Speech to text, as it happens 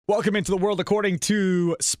Welcome into the world according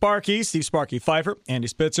to Sparky, Steve Sparky Pfeiffer, Andy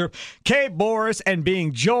Spitzer, Kate Boris, and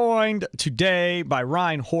being joined today by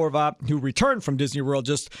Ryan Horvat, who returned from Disney World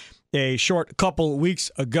just a short couple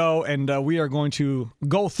weeks ago, and we are going to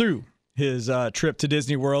go through his trip to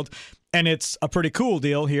Disney World. And it's a pretty cool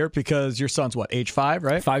deal here because your son's, what, age 5,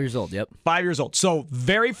 right? 5 years old, yep. 5 years old. So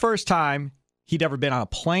very first time he'd ever been on a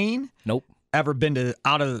plane. Nope. Ever been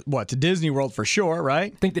to Disney World for sure,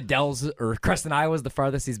 right? I think the Dells or Crescent, Iowa is the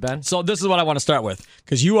farthest he's been. So this is what I want to start with,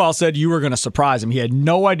 because you all said you were going to surprise him. He had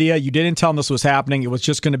no idea. You didn't tell him this was happening. It was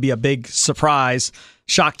just going to be a big surprise,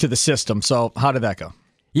 shock to the system. So how did that go?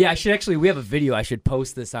 Yeah, we have a video. I should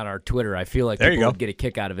post this on our Twitter. I feel like people would get a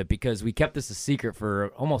kick out of it because we kept this a secret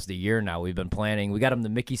for almost a year now. We've been planning. We got him the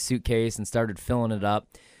Mickey suitcase and started filling it up.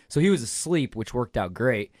 So he was asleep, which worked out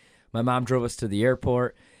great. My mom drove us to the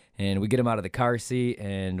airport. And we get him out of the car seat,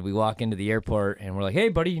 and we walk into the airport, and we're like, hey,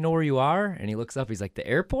 buddy, you know where you are? And he looks up. He's like, the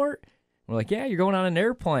airport? We're like, yeah, you're going on an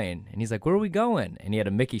airplane. And he's like, where are we going? And he had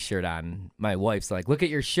a Mickey shirt on. My wife's like, look at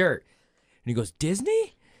your shirt. And he goes,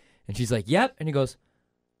 Disney? And she's like, yep. And he goes,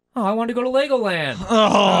 oh, I want to go to Legoland.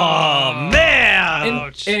 Oh,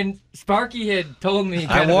 man. And Sparky had told me I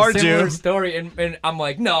kind of warned a similar you. story, and I'm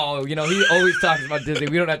like, no, he always talks about Disney.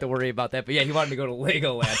 We don't have to worry about that. But yeah, he wanted to go to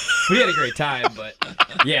Legoland. We had a great time, but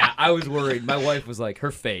yeah, I was worried. My wife was like,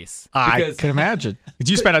 her face. I can imagine.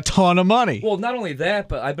 You spent a ton of money. Well, not only that,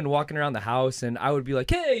 but I've been walking around the house, and I would be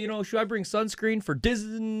like, hey, should I bring sunscreen for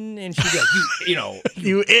Disney? And she'd be like,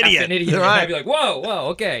 you idiot. An idiot. Right. And I'd be like, whoa,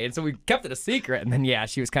 okay. And so we kept it a secret, and then, yeah,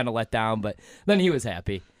 she was kind of let down, but then he was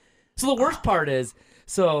happy. So the worst part is,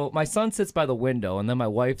 my son sits by the window, and then my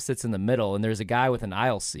wife sits in the middle, and there's a guy with an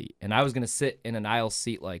aisle seat. And I was going to sit in an aisle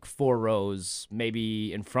seat like 4 rows,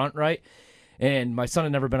 maybe in front, right? And my son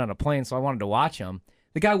had never been on a plane, so I wanted to watch him.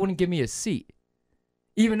 The guy wouldn't give me a seat.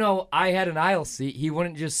 Even though I had an aisle seat, he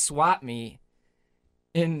wouldn't just swap me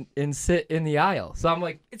and sit in the aisle. So I'm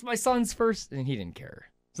like, it's my son's first, and he didn't care.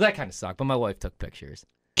 So that kind of sucked, but my wife took pictures.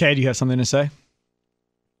 Kay, do you have something to say?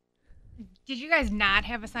 Did you guys not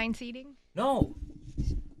have assigned seating? No.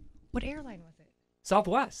 What airline was it?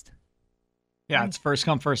 Southwest. Yeah, it's first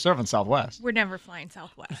come, first serve in Southwest. We're never flying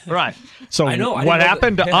Southwest. Right. So I know. What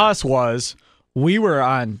happened to us was we were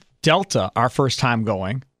on Delta our first time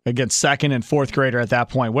going against second and fourth grader at that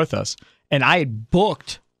point with us. And I had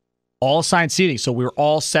booked all assigned seating. So we were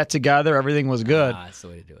all set together. Everything was good. That's the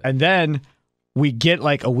way to do it. And then we get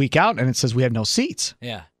like a week out and it says we have no seats.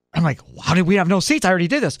 Yeah. I'm like, how did we have no seats? I already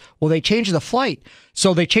did this. Well, they changed the flight.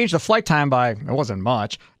 So they changed the flight time by, it wasn't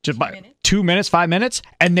much, just by 2 minutes, 5 minutes.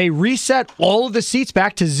 And they reset all of the seats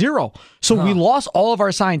back to 0. So we lost all of our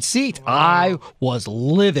assigned seats. Wow. I was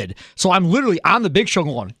livid. So I'm literally on the big show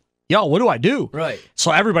going, yo, what do I do? Right.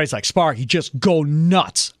 So everybody's like, Sparky, just go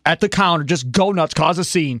nuts at the counter. Just go nuts, cause a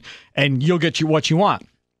scene, and you'll get what you want.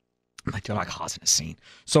 I'm like, they're not causing a scene.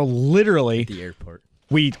 So literally, at the airport,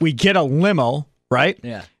 we get a limo, right?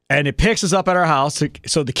 Yeah. And it picks us up at our house.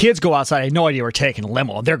 So the kids go outside. I had no idea we're taking a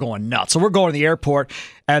limo. They're going nuts. So we're going to the airport.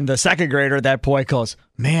 And the second grader at that point goes,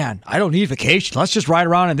 man, I don't need vacation. Let's just ride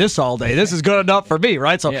around in this all day. This is good enough for me,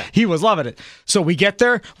 right? So he was loving it. So we get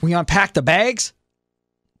there. We unpack the bags.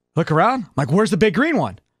 Look around. I'm like, where's the big green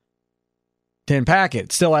one? Didn't pack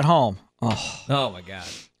it. Still at home. Oh, my God.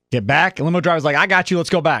 Get back. The limo driver's like, I got you. Let's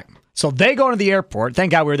go back. So they go to the airport.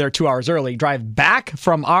 Thank God we were there 2 hours early. Drive back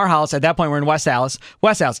from our house. At that point, we're in West Allis.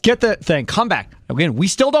 West Allis, get the thing. Come back. Again, we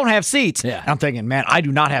still don't have seats. Yeah. I'm thinking, man, I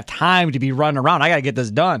do not have time to be running around. I got to get this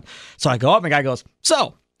done. So I go up, and the guy goes,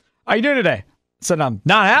 so, how you doing today? I said, I'm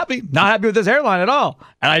not happy with this airline at all.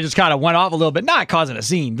 And I just kind of went off a little bit, not causing a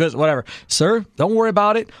scene, whatever. Sir, don't worry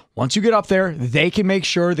about it. Once you get up there, they can make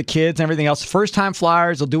sure the kids and everything else, first-time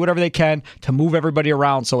flyers, they'll do whatever they can to move everybody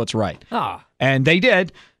around so it's right. And they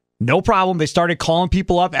did. No problem. They started calling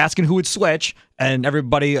people up, asking who would switch, and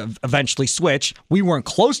everybody eventually switched. We weren't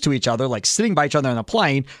close to each other, like sitting by each other on a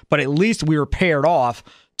plane, but at least we were paired off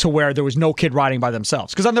to where there was no kid riding by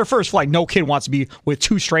themselves. Because on their first flight, no kid wants to be with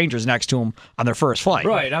 2 strangers next to them on their first flight.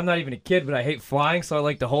 Right. I'm not even a kid, but I hate flying, so I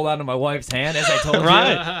like to hold on to my wife's hand, as I told you.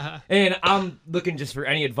 Right. And I'm looking just for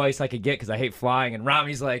any advice I could get because I hate flying. And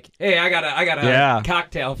Rami's like, hey, I got a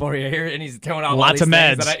cocktail for you here. And he's throwing out lots all these of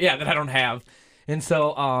things meds that I don't have. And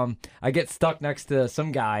so I get stuck next to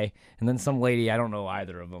some guy and then some lady. I don't know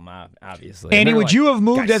either of them, obviously. Andy, would you have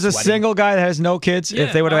moved as a single guy that has no kids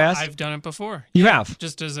if they would have asked? I've done it before. You have?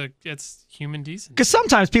 Just it's human decency. Because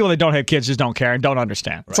sometimes people that don't have kids just don't care and don't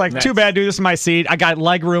understand. It's like, too bad, dude, this is my seat. I got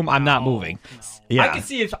leg room. I'm not moving. No. Yeah. I could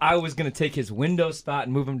see if I was going to take his window spot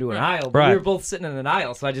and move him to an aisle, but we were both sitting in an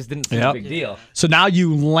aisle, so I just didn't see the big deal. So now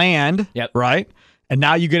you land, right? and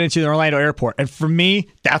now you get into the Orlando airport. And for me,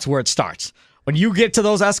 that's where it starts. When you get to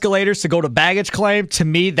those escalators to go to baggage claim, to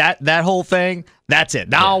me, that whole thing, that's it.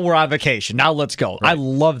 Now we're on vacation. Now let's go. Right. I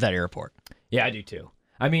love that airport. Yeah, I do too.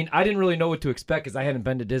 I mean, I didn't really know what to expect because I hadn't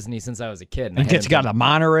been to Disney since I was a kid. And it's got a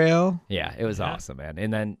monorail. Yeah, it was awesome, man.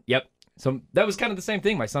 And then, so that was kind of the same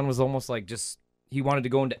thing. My son was almost like he wanted to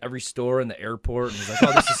go into every store in the airport. And he's like,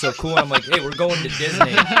 oh, this is so cool. And I'm like, hey, we're going to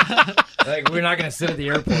Disney. Like, we're not going to sit at the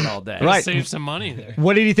airport all day. Right. Save some money there.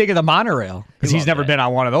 What did he think of the monorail? Because he's never been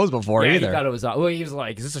on one of those before either. He thought it was, well, he was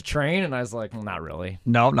like, is this a train? And I was like, well, not really.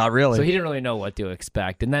 No, not really. So he didn't really know what to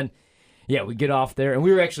expect. And then, we get off there, and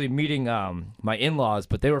we were actually meeting my in-laws,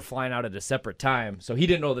 but they were flying out at a separate time, so he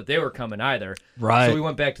didn't know that they were coming either. Right. So we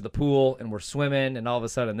went back to the pool, and we're swimming, and all of a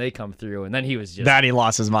sudden they come through, and then he was just... That he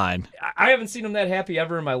lost his mind. I haven't seen him that happy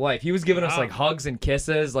ever in my life. He was giving us, like, hugs and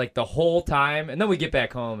kisses, like, the whole time, and then we get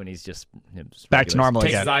back home, and he's just back to normal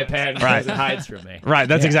takes again. Takes his iPad and goes and hides from me. Right,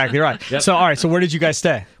 that's exactly right. Yep. So, all right, so where did you guys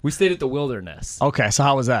stay? We stayed at the Wilderness. Okay, so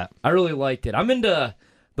how was that? I really liked it. I'm into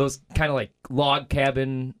those kind of, like, log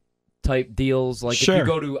cabin type deals. Like if you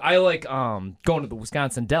go to, I like going to the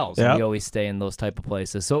Wisconsin Dells. Yep. And we always stay in those type of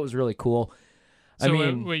places. So it was really cool. So I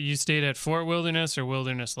mean, wait, you stayed at Fort Wilderness or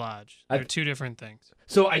Wilderness Lodge? They're two different things.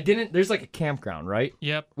 So I didn't, there's like a campground, right?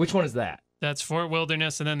 Yep. Which one is that? That's Fort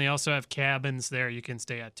Wilderness, and then they also have cabins there you can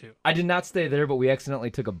stay at, too. I did not stay there, but we accidentally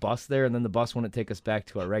took a bus there, and then the bus wouldn't take us back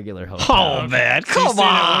to our regular hotel. Oh, man, come on.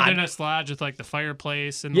 At Wilderness Lodge with, like, the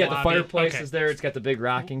fireplace and the lobby. The fireplace is there. It's got the big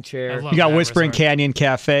rocking chair. You got Whispering Canyon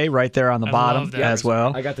Cafe right there on the bottom as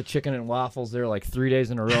well. I got the chicken and waffles there like 3 days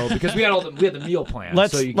in a row because we had the meal plan.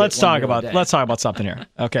 Let's talk about something here.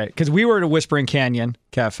 Okay, because we were at a Whispering Canyon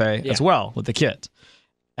Cafe as well with the kids.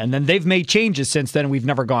 And then they've made changes since then. We've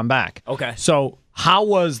never gone back. Okay. So how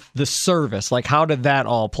was the service? Like, how did that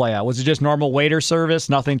all play out? Was it just normal waiter service?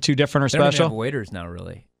 Nothing too different or special? They don't have waiters now,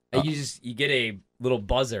 really. You get a little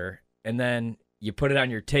buzzer, and then you put it on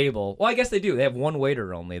your table. Well, I guess they do. They have one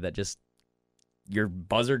waiter only that just, your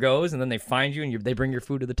buzzer goes, and then they find you, and they bring your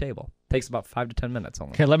food to the table. Takes about 5 to 10 minutes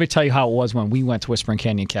only. Okay, let me tell you how it was when we went to Whispering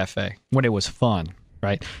Canyon Cafe, when it was fun,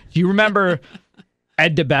 right? Do you remember...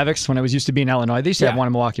 Ed DeBevick's, when it was used to be in Illinois, they used to have one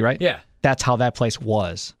in Milwaukee, right? Yeah. That's how that place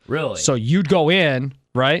was. Really? So you'd go in,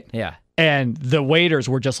 right? Yeah. And the waiters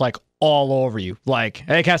were just like all over you. Like,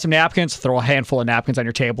 hey, can I have some napkins? Throw a handful of napkins on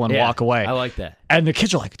your table and walk away. I like that. And the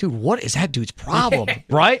kids are like, dude, what is that dude's problem?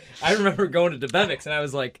 Right? I remember going to DeBevick's and I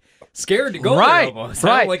was like, scared to go there almost.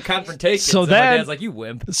 I don't like confrontation. So then, my dad's like, you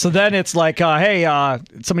wimp. So then it's like, hey,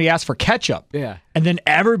 somebody asked for ketchup. Yeah. And then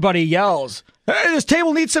everybody yells, hey, this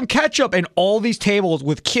table needs some ketchup. And all these tables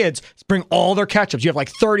with kids bring all their ketchups. You have like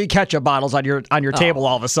 30 ketchup bottles on your table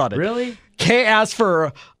all of a sudden. Really? Kay asked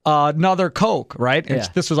for another Coke, right? And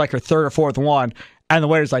this was like her third or fourth one. And the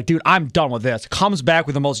waiter's like, dude, I'm done with this. Comes back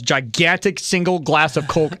with the most gigantic single glass of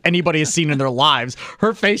Coke anybody has seen in their lives.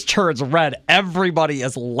 Her face turns red. Everybody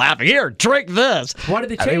is laughing. Here, drink this. Why did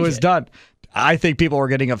they change it? It was done. I think people were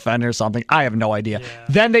getting offended or something. I have no idea. Yeah.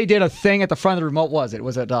 Then they did a thing at the front of the remote. Was it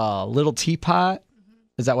Little Teapot?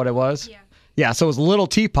 Is that what it was? Yeah. Yeah, so it was Little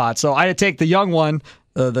Teapot. So I had to take the young one,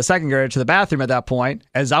 the second grader, to the bathroom at that point.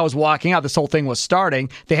 As I was walking out, this whole thing was starting.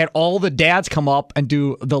 They had all the dads come up and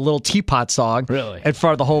do the Little Teapot song in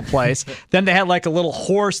front of the whole place. Then they had like a little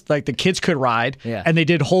horse like the kids could ride. Yeah. And they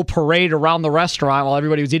did a whole parade around the restaurant while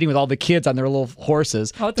everybody was eating with all the kids on their little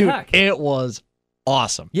horses. Oh, what the heck? It was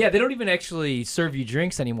awesome. Yeah, they don't even actually serve you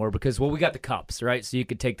drinks anymore because, we got the cups, right? So you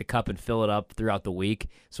could take the cup and fill it up throughout the week.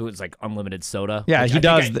 So it's like unlimited soda. Yeah, he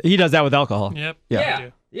does that with alcohol. Yep.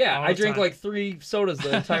 Yeah, I drink like 3 sodas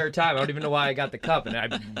the entire time. I don't even know why I got the cup, and I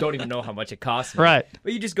don't even know how much it costs me. Right.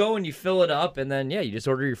 But you just go and you fill it up, and then, you just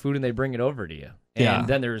order your food, and they bring it over to you. And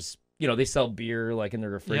then there's, they sell beer like in the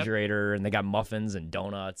refrigerator, and they got muffins and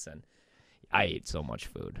donuts, and I ate so much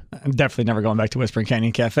food. I'm definitely never going back to Whispering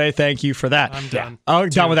Canyon Cafe. Thank you for that. I'm done. Oh,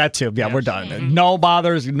 done with that too. Yeah, we're done. Mm-hmm. No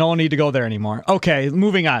bothers. No need to go there anymore. Okay,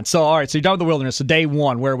 moving on. So, all right, so you're done with the wilderness. So day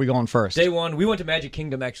one, where are we going first? Day one, we went to Magic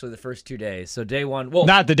Kingdom actually the first 2 days. So day one, well,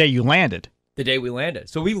 not the day you landed. The day we landed.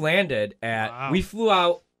 So we landed we flew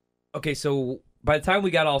out. Okay, so by the time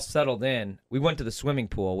we got all settled in, we went to the swimming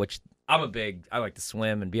pool, which I like to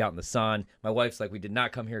swim and be out in the sun. My wife's like, we did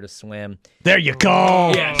not come here to swim. There you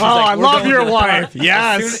go. Yeah, I love your wife.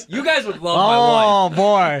 Yes. You guys would love my wife. Oh,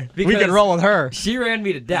 boy. We can roll with her. She ran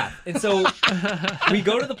me to death. And so we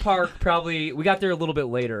go to the park we got there a little bit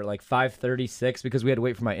later, like 5:36, because we had to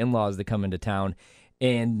wait for my in-laws to come into town.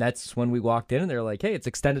 And that's when we walked in, and they're like, hey, it's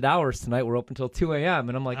extended hours tonight. We're open until 2 a.m.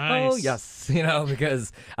 And I'm like, Nice. oh, yes,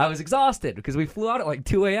 because I was exhausted because we flew out at like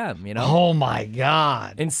 2 a.m., Oh, my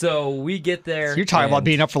God. And so we get there. So you're talking about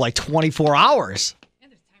being up for like 24 hours.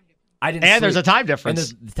 I didn't And sleep. there's a time difference.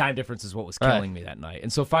 And the time difference is what was killing me that night.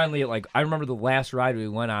 And so finally, I remember the last ride we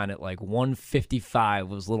went on at like 1:55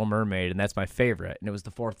 was Little Mermaid, and that's my favorite. And it was the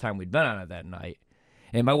 4th time we'd been on it that night.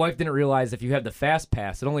 And my wife didn't realize if you have the fast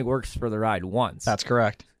pass, it only works for the ride once. That's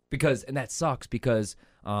correct. And that sucks because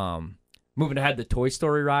moving ahead, the Toy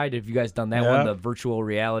Story ride, have you guys done that one? The virtual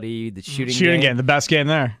reality, the shooting game, the best game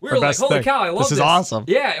there. We were like, holy cow, I love this. This is awesome.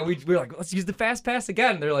 Yeah, and we were like, let's use the fast pass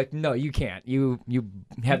again. And they're like, no, you can't. You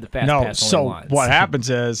have the fast pass only once. What happens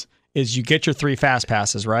is you get your 3 fast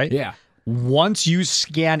passes, right? Yeah. Once you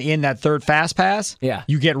scan in that 3rd fast pass, yeah,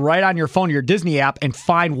 you get right on your phone, your Disney app, and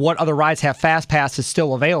find what other rides have fast passes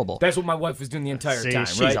still available. That's what my wife was doing the entire time,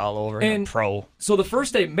 she's right? all over and pro. So the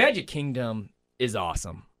first day, Magic Kingdom is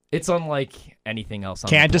awesome. It's unlike anything else on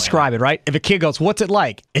the Can't planet. describe it, right? If a kid goes, what's it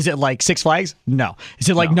like? Is it like Six Flags? No. Is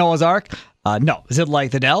it like Noah's Ark? No. Is it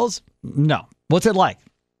like the Dells? No. What's it like?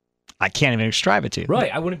 I can't even describe it to you.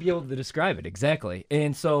 Right. I wouldn't be able to describe it. Exactly.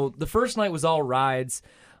 And so the first night was all rides.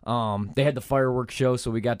 They had the fireworks show, so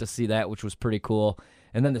we got to see that, which was pretty cool.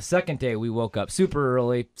 And then the second day, we woke up super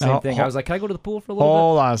early. Same thing. I was like, can I go to the pool for a little bit?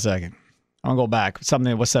 Hold on a second. I'll go back. Something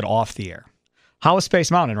that was said off the air. How was Space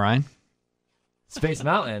Mountain, Ryan? Space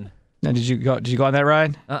Mountain? Now, did you go on that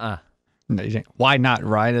ride? Uh-uh. No, you didn't. Why not,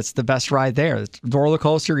 Ryan? It's the best ride there. It's a roller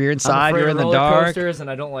coaster. You're inside. You're in the roller dark. Coasters, and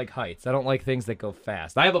I don't like heights. I don't like things that go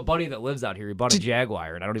fast. I have a buddy that lives out here. He bought a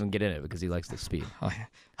Jaguar, and I don't even get in it because he likes the speed. Oh, yeah.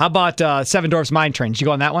 How about Seven Dwarfs Mine Train? Did you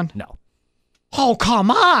go on that one? No. Oh, come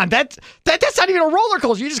on. That's not even a roller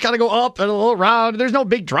coaster. You just got to go up and a little around. There's no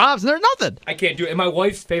big drops, and there's nothing. I can't do it. And my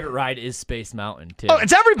wife's favorite ride is Space Mountain, too. Oh,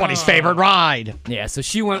 it's everybody's favorite ride. Yeah, so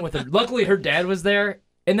she went with her. Luckily, her dad was there.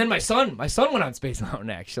 And then my son went on Space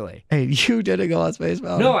Mountain, actually. Hey, you didn't go on Space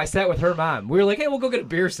Mountain? No, I sat with her mom. We were like, hey, we'll go get a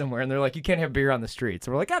beer somewhere. And they're like, you can't have beer on the streets.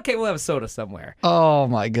 And we're like, okay, we'll have a soda somewhere. Oh,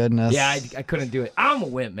 my goodness. Yeah, I couldn't do it. I'm a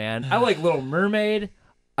wimp, man. I like Little Mermaid.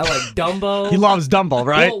 I like Dumbo. He loves Dumbo,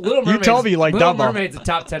 right? Little you told me you like Dumbo. Little Mermaid's a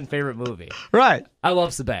top 10 favorite movie. Right. I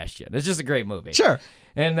love Sebastian. It's just a great movie. Sure.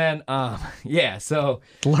 And then, yeah, so.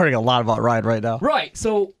 Learning a lot about Ryan right now. Right,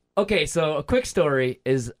 so. Okay, so a quick story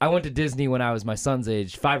is I went to Disney when I was my son's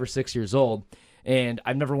age, 5 or 6 years old, and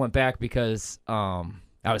I never went back because I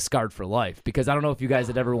was scarred for life. Because I don't know if you guys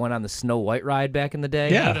had ever went on the Snow White ride back in the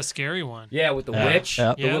day. Yeah, the scary one. Yeah, with the witch,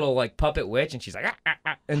 the Yeah. little like puppet witch, and she's like,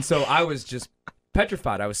 and so I was just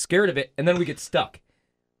petrified. I was scared of it, and then we get stuck.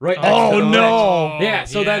 Right. Oh, no. Yeah.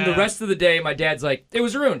 So then the rest of the day, my dad's like, it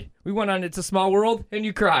was ruined. We went on It's a Small World, and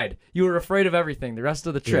you cried. You were afraid of everything the rest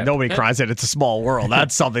of the trip. Yeah, nobody cries at It's a Small World.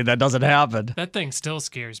 That's something that doesn't happen. That thing still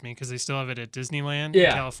scares me because they still have it at Disneyland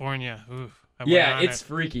in California. Ooh, it's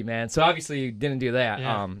freaky, man. So obviously you didn't do that.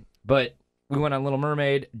 Yeah. But we went on Little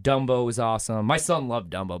Mermaid. Dumbo was awesome. My son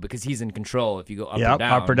loved Dumbo because he's in control if you go up or down.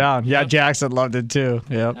 Up or down. Yeah, Jackson loved it too.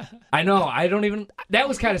 Yep. I know. That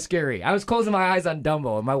was kind of scary. I was closing my eyes on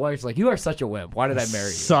Dumbo, and my wife's like, you are such a wimp. Why did I marry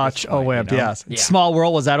you? Such a wimp, yes. Yeah. Small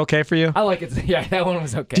World, was that okay for you? I like it. Yeah, that one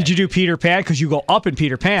was okay. Did you do Peter Pan? Because you go up in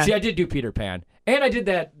Peter Pan. See, I did do Peter Pan. And I did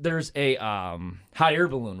that. There's a hot air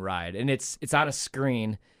balloon ride, and it's on a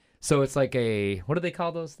screen. So it's like what do they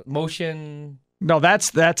call those? Motion? No,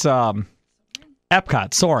 that's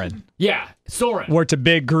Epcot, Soarin'. Yeah, Soarin'. Where it's a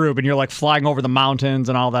big group and you're like flying over the mountains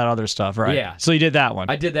and all that other stuff, right? Yeah. So you did that one.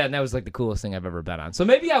 I did that, and that was like the coolest thing I've ever been on. So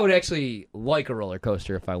maybe I would actually like a roller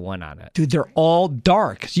coaster if I went on it. Dude, they're all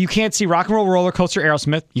dark. So you can't see Rock and Roll Roller Coaster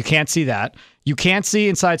Aerosmith. You can't see that. You can't see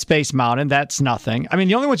inside Space Mountain. That's nothing. I mean,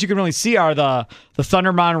 the only ones you can really see are the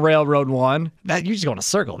Thundermon Railroad one. That you just go in a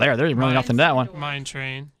circle there. There's really nothing to that one. Mine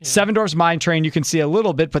Train. Yeah. Seven Dwarfs Mine Train, you can see a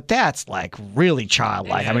little bit, but that's like really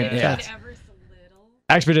childlike. I mean, Yeah.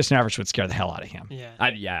 Expedition Everest would scare the hell out of him.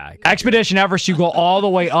 Yeah. Expedition Everest, you go all the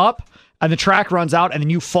way up, and the track runs out, and then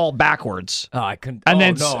you fall backwards. Oh, I couldn't. And oh,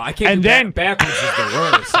 then, no, I can't. And do then backwards is the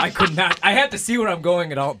worst. I could not. I had to see where I'm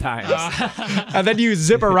going at all times. and then you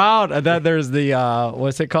zip around, and then there's the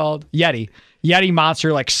what's it called? Yeti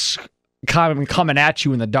monster like coming at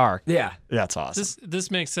you in the dark. Yeah, that's awesome.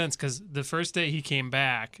 This makes sense because the first day he came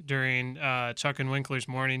back during Chuck and Winkler's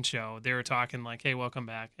morning show, they were talking like, "Hey, welcome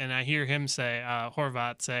back," and I hear him say,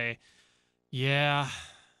 Horvat say, "Yeah,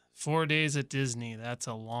 4 days at Disney, that's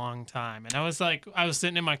a long time." And I was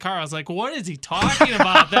sitting in my car, I was like, what is he talking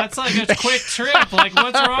about? That's like a quick trip. Like,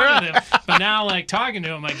 what's wrong with him? But now, like, talking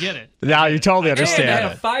to him, I get it. Now you totally understand and I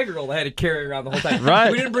had it. a 5-year-old I had to carry around the whole time.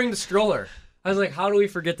 Right. We didn't bring the stroller. I was like, how do we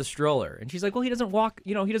forget the stroller? And she's like, well, he doesn't walk,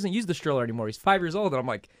 he doesn't use the stroller anymore. He's 5 years old. And I'm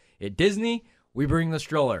like, at Disney, we bring the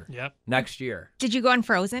stroller. Yep. Next year. Did you go on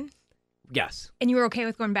Frozen? Yes. And you were okay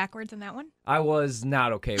with going backwards on that one? I was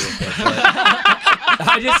not okay with it.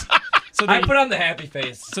 But I put on the happy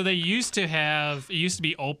face. So it used to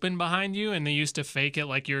be open behind you, and they used to fake it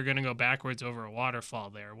like you were going to go backwards over a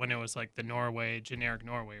waterfall there when it was like the generic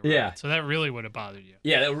Norway ride. Yeah. So that really would have bothered you.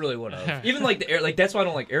 Yeah, that really would have. Even like that's why I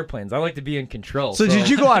don't like airplanes. I like to be in control. So did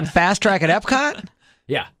you go on fast track at Epcot?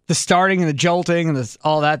 Yeah. The starting and the jolting and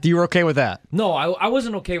all that. You were okay with that? No, I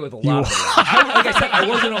wasn't okay with a lot of it. Like I said,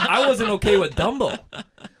 I wasn't okay with Dumbo.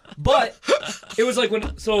 But it was like when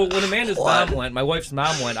Amanda's mom went, my wife's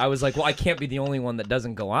mom went, I was like, well, I can't be the only one that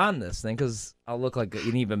doesn't go on this thing because I'll look like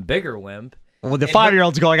an even bigger wimp. Well, the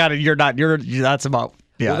 5-year-old's going on, that's about,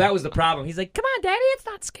 yeah. Well, that was the problem. He's like, come on, Daddy, it's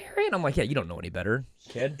not scary. And I'm like, yeah, you don't know any better,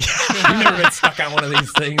 kid. You've never been stuck on one of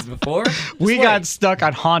these things before. We got stuck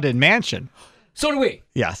on Haunted Mansion. So do we.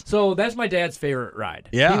 Yes. So that's my dad's favorite ride.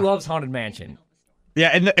 Yeah. He loves Haunted Mansion.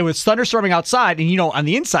 Yeah, and it was thunderstorming outside, and on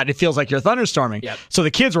the inside it feels like you're thunderstorming. Yep. So the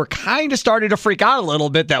kids were kind of starting to freak out a little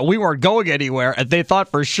bit that we weren't going anywhere, and they thought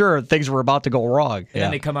for sure things were about to go wrong. And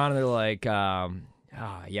then they come out and they're like,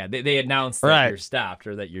 they announced that you're stopped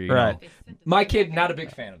or that you're, right. My kid, not a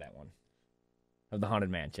big fan of that one, of the Haunted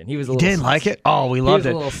Mansion. He was a little didn't like it? Oh, we loved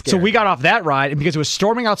it. So we got off that ride, and because it was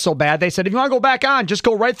storming out so bad, they said, if you want to go back on, just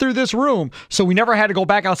go right through this room. So we never had to go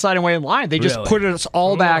back outside and wait in line. They just put us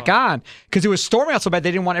all back on because it was storming out so bad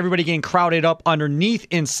they didn't want everybody getting crowded up underneath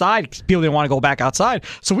inside because people didn't want to go back outside.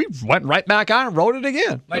 So we went right back on and rode it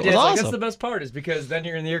again. My dad's like, that's the best part is because then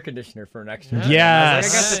you're in the air conditioner for an extra time. Yes.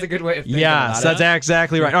 I guess that's a good way of thinking about it. That's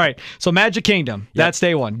exactly right. All right. So Magic Kingdom. Yep. That's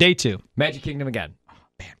day one. Day two. Magic Kingdom again.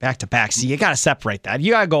 Back to back. See, you got to separate that.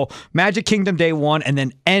 You got to go Magic Kingdom day one and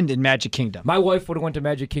then end in Magic Kingdom. My wife would have went to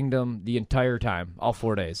Magic Kingdom the entire time, all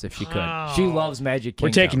 4 days, if she could. She loves Magic Kingdom.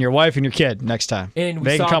 We're taking your wife and your kid next time. And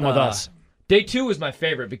they can come with us. Day two was my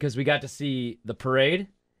favorite because we got to see the parade,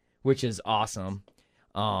 which is awesome.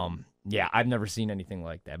 Yeah, I've never seen anything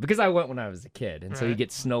like that because I went when I was a kid, and so you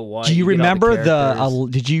get Snow White. Do you remember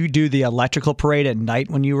did you do the electrical parade at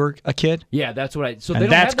night when you were a kid? Yeah, that's what I. So and they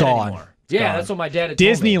don't that's have that gone. Anymore. Yeah, that's what my dad had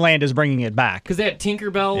Disneyland told me. is bringing it back. Because they had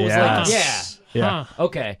Tinkerbell. Was Yes. Yeah.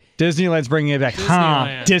 Okay. Disneyland's bringing it back.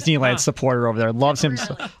 Disneyland supporter over there loves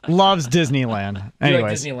Disneyland.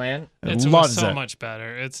 Anyways, you like Disneyland? It's so much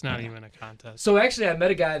better. It's not even a contest. So actually, I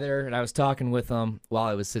met a guy there, and I was talking with him while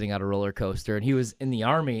I was sitting on a roller coaster, and he was in the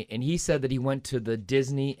Army, and he said that he went to the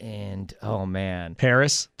Disney and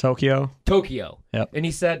Paris, Tokyo. Yep. And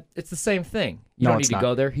he said it's the same thing. You don't need to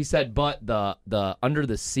go there. He said, but the Under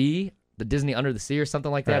the Sea. The Disney Under the Sea or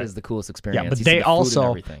something like that is the coolest experience. Yeah,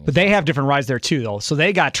 but they have different rides there too, though. So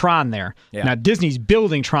they got Tron there. Yeah. Now Disney's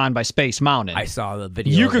building Tron by Space Mountain. I saw the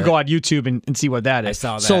video. You could go on YouTube and see what that is. I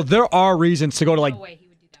saw that. So there are reasons to go to like. No way he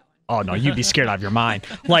would do that one. Oh no, you'd be scared out of your mind.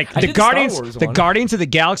 Like the Guardians of the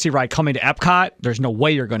Galaxy ride coming to Epcot. There's no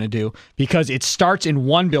way you're going to do because it starts in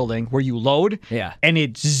one building where you load. Yeah. And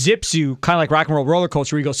it zips you kind of like Rock and Roll roller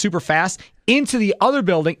coaster where you go super fast into the other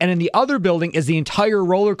building, and in the other building is the entire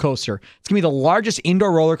roller coaster. It's gonna be the largest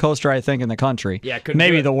indoor roller coaster I think in the country. Yeah,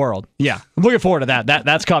 maybe the world. Yeah, I'm looking forward to that.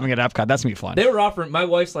 That's coming at Epcot. That's gonna be fun. They were offering. My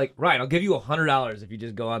wife's like, Ryan, I'll give you $100 if you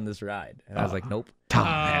just go on this ride, and I was like, nope. Oh,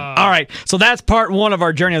 man. All right, so that's part one of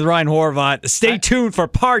our journey with Ryan Horvat. Stay tuned for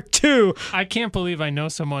part two. I can't believe I know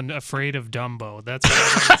someone afraid of Dumbo. That's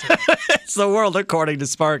what it's the world according to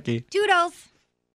Sparky. Toodles.